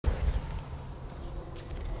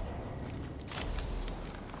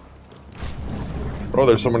Oh,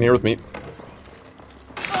 there's someone here with me.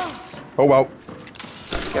 Oh, wow.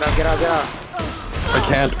 Get out, get out, get out. I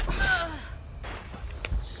can't.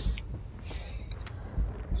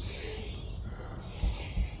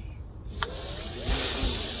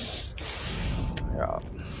 Yeah.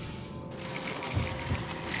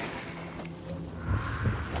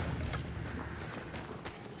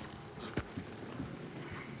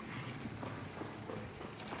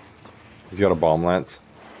 He's got a bomb lance.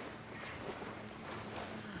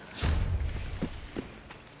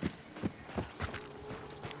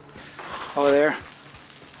 Over there.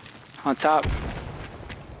 On top.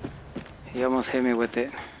 He almost hit me with it.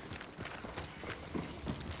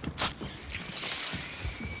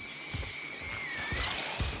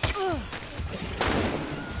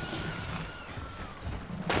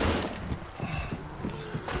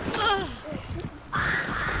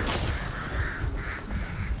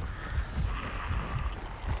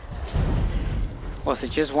 Was it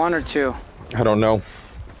just one or two? I don't know.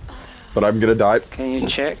 But I'm gonna die. Can you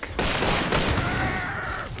check?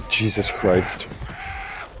 Jesus Christ.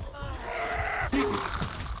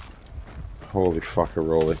 Holy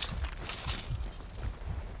fuckaroli.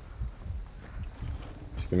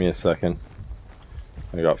 Just give me a second.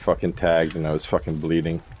 I got fucking tagged and I was fucking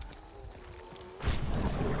bleeding.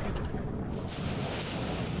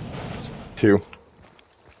 Two.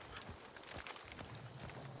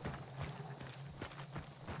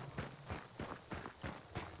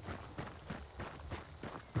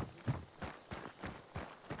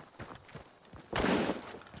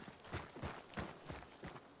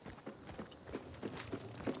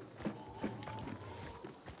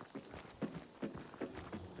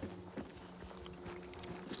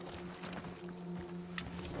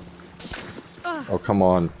 Oh, come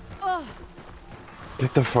on.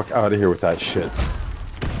 Get the fuck out of here with that shit.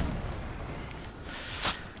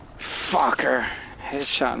 Fucker. He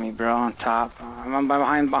shot me, bro, on top. I'm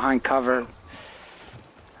behind cover.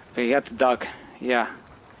 But you have to duck. Yeah.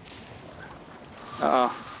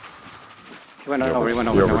 Uh-oh. He went over, he went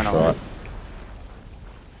over, he went over.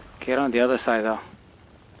 Get on the other side, though.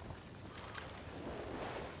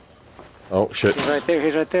 Oh, shit. He's right there,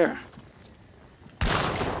 he's right there.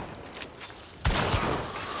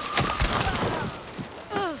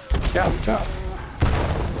 Jump, jump.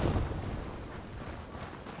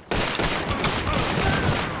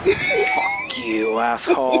 Fuck you,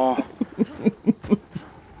 asshole.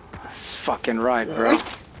 That's fucking right, bro.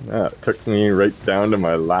 Yeah, it took me right down to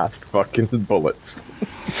my last fucking bullets.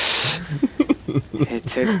 It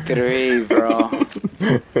took 3, bro.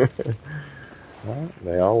 Well,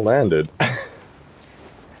 they all landed. It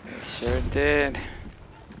sure did.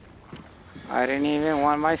 I didn't even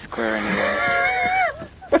want my square anyway.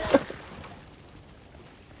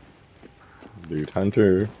 Dude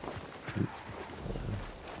Hunter.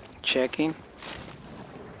 Checking.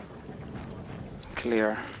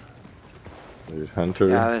 Clear. Dude Hunter.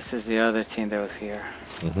 Yeah, this is the other team that was here.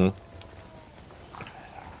 Mm-hmm.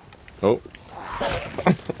 Oh.